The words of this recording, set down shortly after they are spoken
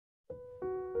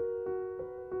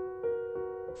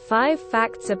5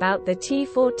 facts about the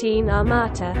T-14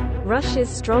 Armata, Russia's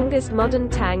strongest modern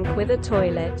tank with a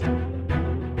toilet.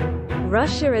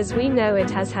 Russia as we know it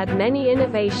has had many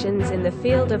innovations in the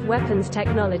field of weapons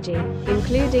technology,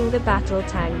 including the battle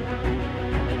tank.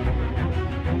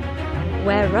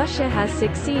 Where Russia has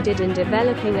succeeded in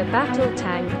developing a battle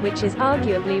tank which is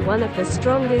arguably one of the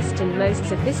strongest and most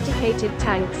sophisticated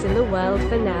tanks in the world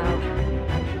for now.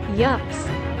 Yups.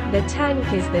 The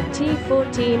tank is the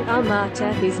T-14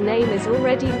 Armata, whose name is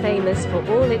already famous for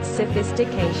all its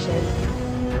sophistication.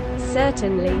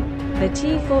 Certainly, the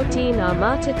T-14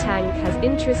 Armata tank has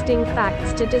interesting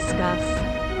facts to discuss.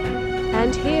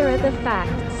 And here are the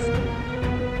facts.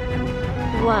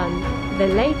 1. The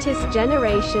latest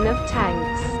generation of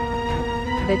tanks.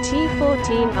 The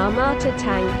T-14 Armata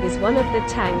tank is one of the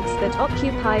tanks that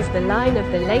occupies the line of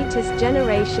the latest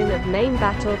generation of main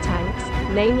battle tanks,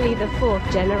 namely the 4th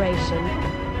generation.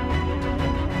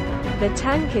 The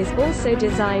tank is also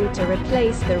designed to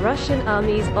replace the Russian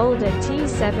Army's older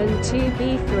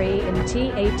T-72B3 and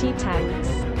T-80 tanks.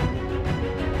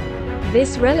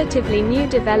 This relatively new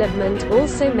development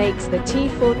also makes the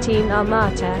T-14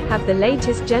 Armata have the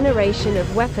latest generation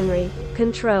of weaponry,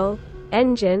 control,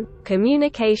 engine,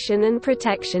 communication and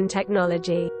protection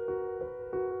technology.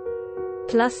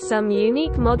 Plus some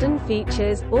unique modern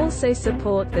features also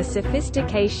support the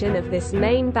sophistication of this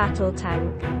main battle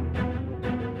tank.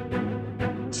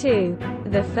 2.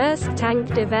 The first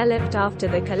tank developed after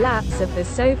the collapse of the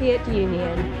Soviet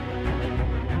Union.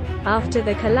 After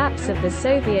the collapse of the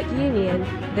Soviet Union,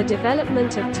 the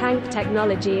development of tank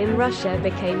technology in Russia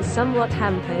became somewhat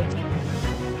hampered.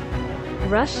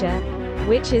 Russia,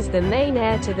 which is the main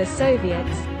heir to the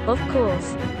Soviets, of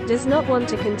course, does not want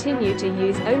to continue to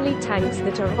use only tanks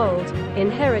that are old,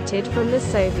 inherited from the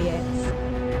Soviets.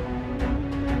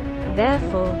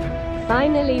 Therefore,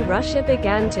 finally Russia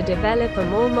began to develop a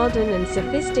more modern and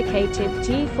sophisticated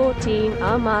T-14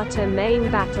 Armata main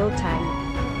battle tank.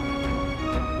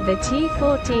 The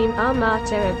T-14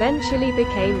 Armata eventually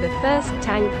became the first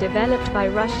tank developed by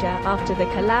Russia after the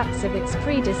collapse of its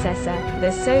predecessor,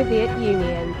 the Soviet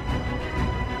Union.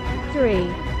 3.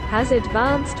 Has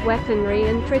advanced weaponry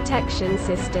and protection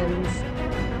systems.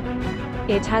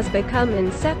 It has become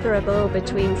inseparable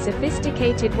between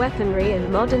sophisticated weaponry and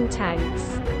modern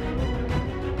tanks.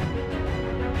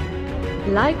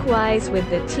 Likewise with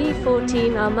the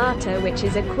T-14 Armata, which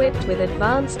is equipped with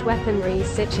advanced weaponry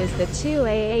such as the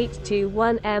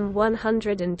 2A821M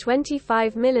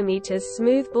 125mm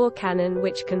smoothbore cannon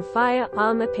which can fire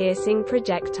armor-piercing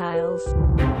projectiles.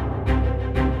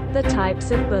 The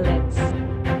types of bullets.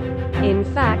 In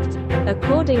fact,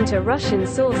 according to Russian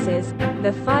sources,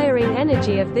 the firing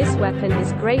energy of this weapon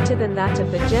is greater than that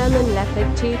of the German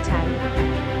Leopard 2 tank.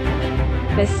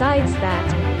 Besides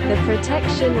that, the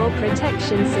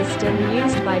protection system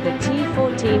used by the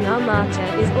T-14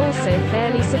 Armata is also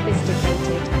fairly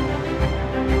sophisticated.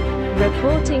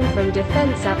 Reporting from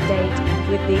Defense Update,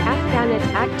 with the Afghanet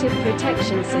active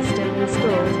protection system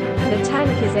installed, the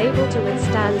tank is able to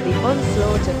withstand the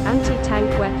onslaught of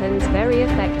anti-tank weapons very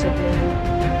effectively.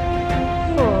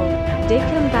 4.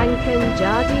 Dikembanken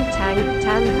Jadi Tank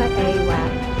Tanpa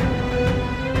Awak.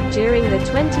 During the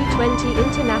 2020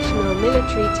 International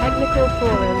Military Technical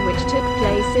Forum which took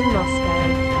place in Moscow,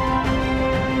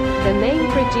 the main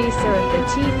producer of the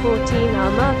T-14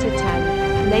 Armata tank,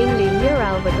 namely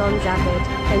Uralvagonzavod,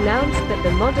 announced that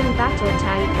the modern battle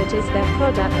tank that is their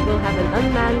product will have an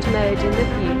unmanned mode in the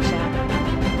future.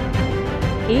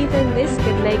 Even this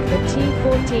could make the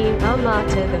T-14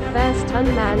 Armata the first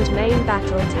unmanned main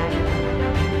battle tank.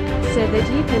 So that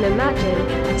you can imagine,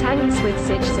 tanks with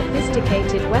such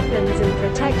sophisticated weapons and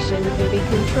protection can be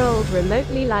controlled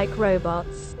remotely like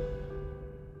robots.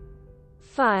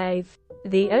 5.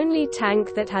 The only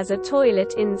tank that has a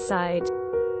toilet inside.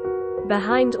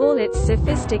 Behind all its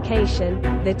sophistication,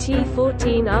 the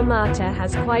T-14 Armata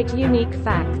has quite unique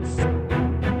facts.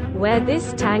 Where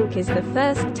this tank is the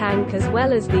first tank as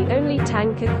well as the only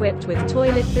tank equipped with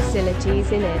toilet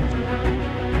facilities in it.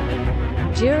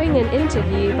 During an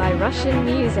interview by Russian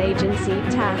news agency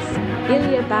TASS,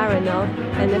 Ilya Baranov,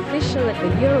 an official at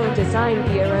the Ural Design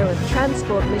Bureau of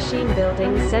Transport Machine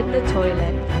Building, said the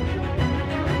toilet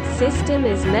system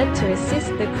is meant to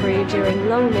assist the crew during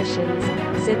long missions,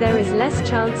 so there is less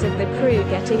chance of the crew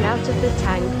getting out of the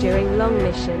tank during long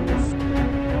missions.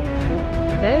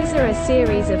 Those are a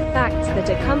series of facts that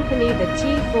accompany the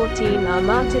T-14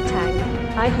 Armata tank.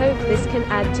 I hope this can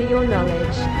add to your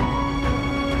knowledge.